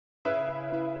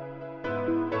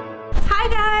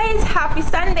guys, happy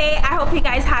Sunday. I hope you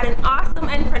guys had an awesome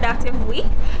and productive week.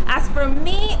 As for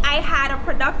me, I had a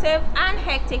productive and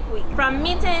hectic week, from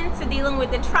meetings to dealing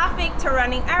with the traffic to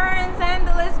running errands, and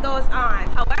the list goes on.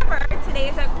 However, today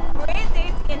is a great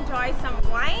day to enjoy some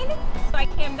wine, so I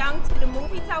came down to the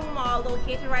Movie Town Mall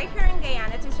located right here in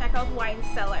Guyana to check out Wine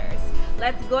Cellars.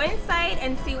 Let's go inside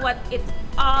and see what it's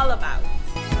all about.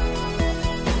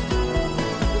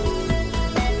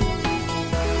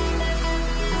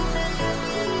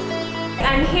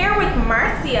 I'm here with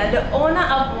Marcia, the owner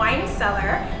of Wine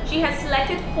Cellar. She has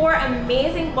selected 4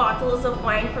 amazing bottles of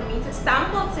wine for me to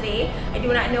sample today. I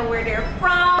do not know where they're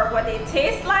from or what they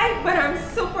taste like, but I'm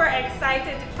super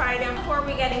excited to try them. Before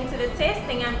we get into the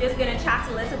tasting, I'm just going to chat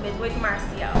a little bit with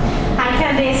Marcia. Hi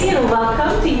Candasy, and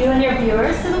welcome to you and your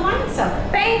viewers to the Wine Cellar.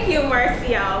 Thank you,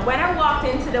 Marcia. When I walked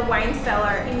into the Wine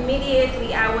Cellar,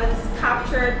 immediately I was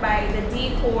captured by the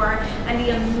decor and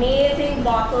the amazing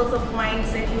bottles of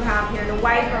wines that you have here, the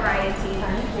wide variety.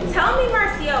 Tell me,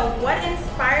 Marcia, what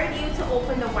inspired you to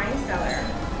open the Wine Cellar?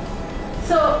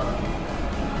 So,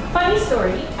 funny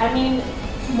story. I mean,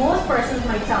 most persons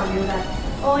might tell you that,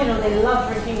 oh, you know, they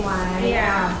love drinking wine.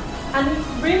 Yeah. And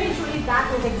really, truly,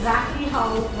 that was exactly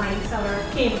how Wine Cellar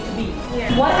came to be.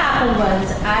 Yeah. What happened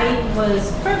was, I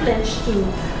was privileged to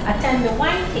attend the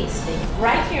wine tasting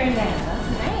right here in Guyana.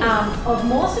 Nice. Of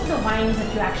most of the wines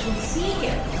that you actually see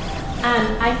here.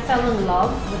 And I fell in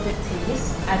love with the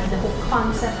taste and the whole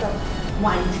concept of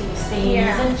wine tastings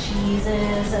and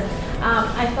cheeses. And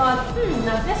I thought,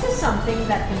 now this is something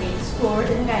that can be explored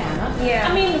in Guyana. Yeah.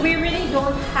 I mean, we really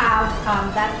don't have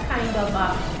that kind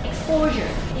of exposure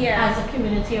as a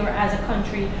community or as a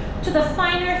country to the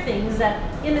finer things that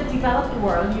in the developed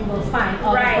world you will find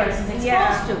other persons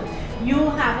exposed to.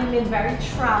 You having been very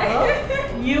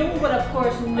traveled, you would of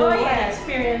course know and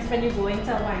experience when you go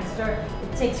into a wine store,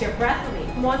 it takes your breath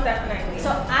away. Most definitely. So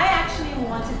I actually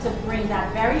wanted to bring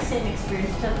that very same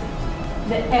experience to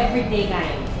the everyday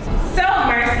Guyana. So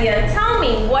Marcia, tell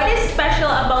me, what is special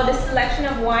about the selection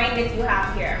of wine that you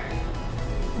have here?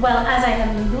 Well, as I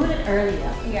had alluded earlier,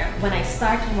 when I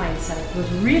started Wine Cellar, it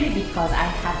was really because I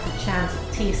had the chance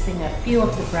of tasting a few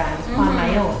of the brands on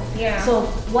my own. Yeah. So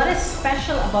what is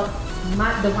special about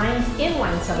the wines in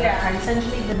Wine Cellar are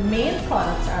essentially the main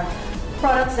products are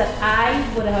products that I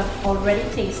would have already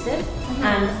tasted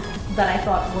and that I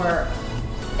thought were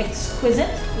exquisite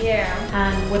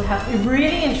and would have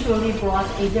really and truly brought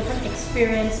a different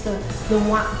experience to the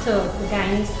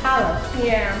Guyanese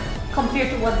palate compared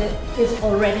to what is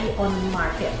already on the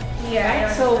market.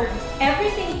 Right? So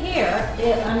everything here,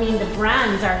 I mean, the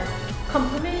brands are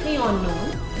completely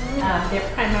unknown. They're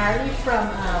primarily from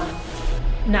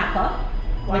Napa,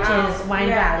 which is Wine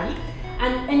Valley.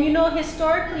 And you know,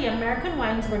 historically, American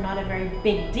wines were not a very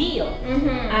big deal.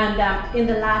 And in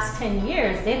the last 10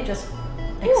 years, they've just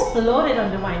exploded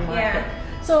on the wine market.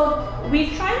 So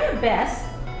we've tried our best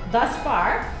thus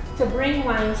far to bring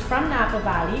wines from Napa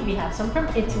Valley. We have some from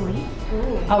Italy.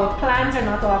 Our plans are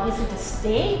not obviously to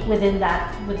stay within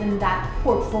that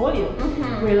portfolio.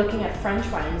 We're looking at French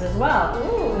wines as well.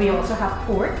 We also have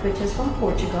port, which is from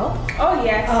Portugal. Oh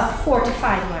yes.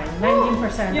 Fortified wine,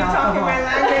 19% You're alcohol. talking my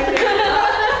language.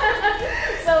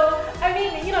 So I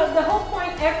mean, you know, the whole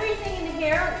point, everything in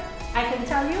here, I can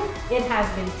tell you, it has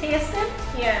been tasted,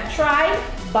 tried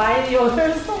by the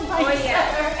owners of Wine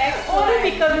Cellar.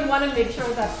 Only because we want to make sure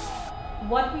that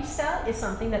what we sell is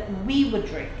something that we would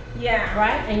drink.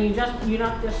 Right? And you're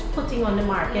not just putting on the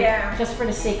market just for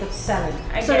the sake of selling.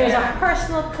 So there's a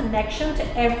personal connection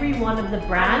to every one of the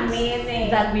brands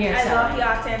that we are selling. I love the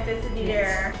authenticity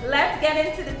there. Let's get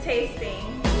into the tasting.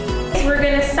 We're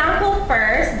gonna sample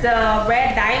first the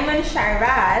Red Diamond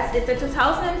Shiraz. It's a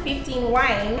 2015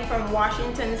 wine from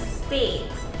Washington State.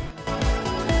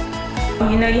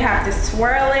 You know, you have to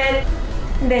swirl it,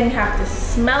 then you have to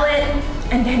smell it,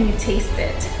 and then you taste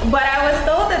it. But I was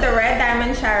told that the Red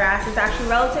Diamond Shiraz is actually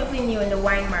relatively new in the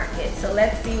wine market. So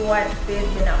let's see what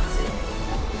they've been up to.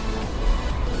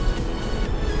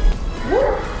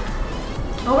 Woo.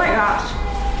 Oh my gosh.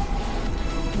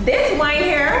 This wine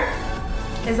here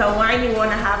is a wine you want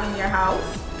to have in your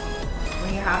house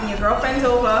when you're having your girlfriends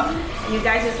over and you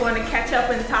guys just want to catch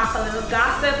up and talk a little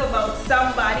gossip about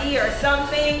somebody or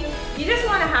something. You just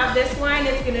want to have this wine.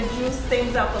 It's going to juice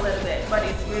things up a little bit, but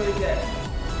it's really good.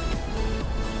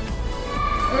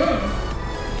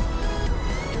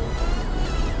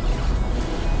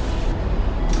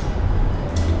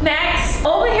 Next,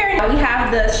 over here we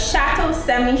have the Chateau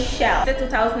Semi-Shell. It's a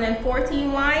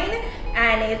 2014 wine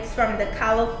and it's from the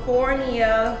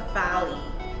California Valley.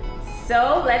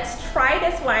 So let's try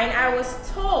this wine. I was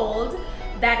told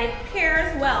that it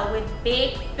pairs well with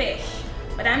baked fish.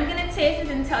 but I'm gonna taste it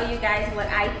and tell you guys what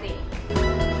I think.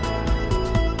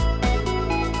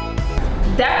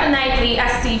 Definitely a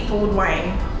seafood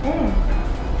wine.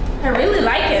 I really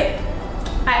like it.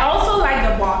 I also like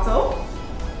the bottle.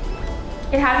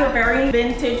 It has a very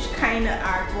vintage kind of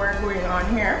artwork going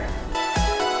on here.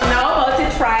 Now I'm about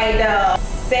to try the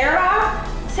Sarah.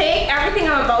 Take everything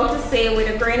I'm about to say with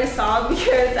a grain of salt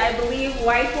because I believe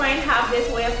white wine have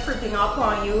this way of creeping up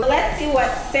on you. Let's see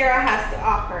what Sarah has to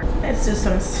offer. Let's do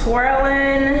some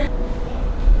swirling,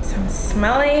 some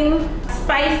smelling,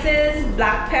 spices,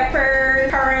 black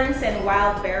peppers, currants, and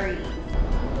wild berries.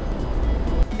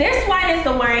 This wine is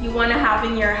the wine you want to have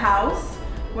in your house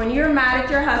when you're mad at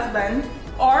your husband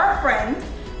or a friend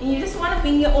and you just want to be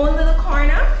in your own little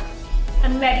corner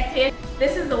and meditate.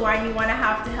 This is the wine you want to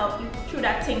have to help you through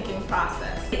that thinking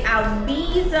process. The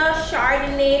Albiza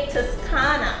Chardonnay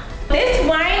Toscana. This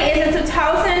wine is a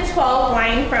 2012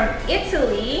 wine from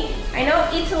Italy. I know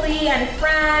Italy and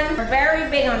France are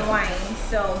very big on wine,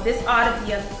 so this ought to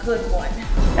be a good one.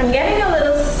 I'm getting a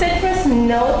little citrus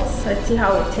notes. Let's see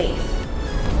how it tastes.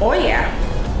 Oh yeah.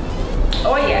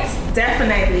 Oh yes,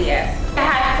 definitely yes. I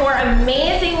had 4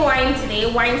 amazing wines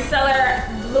today. Wine Cellar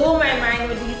blew my mind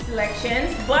with these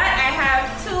selections, but I have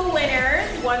 2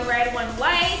 winners, 1 red, 1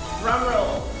 white. Drum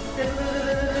roll.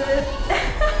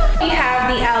 We have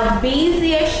the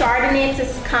Albiza Chardonnay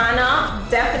Toscana,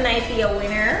 definitely a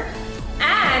winner.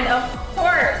 And of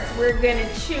course, we're gonna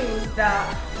choose the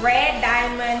Red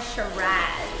Diamond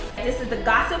Shiraz. This is the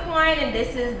gossip wine and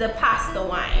this is the pasta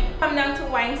wine. Come down to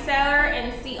Wine Cellar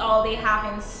and see all they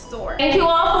have in store. Thank you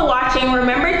all for watching.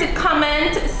 Remember to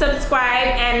comment, subscribe,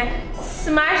 and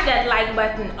smash that like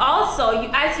button. Also,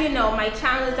 as you know, my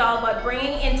channel is all about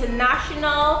bringing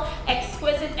international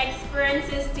exquisite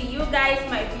experiences to you guys,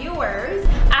 my viewers.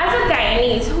 As a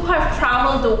Guyanese who have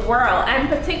traveled the world, I'm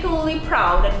particularly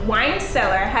proud that Wine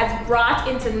Cellar has brought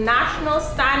international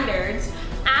standards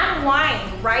and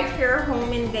wine right here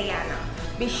home in Guyana.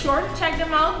 Be sure to check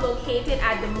them out, located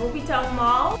at the Movie Town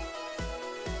Mall.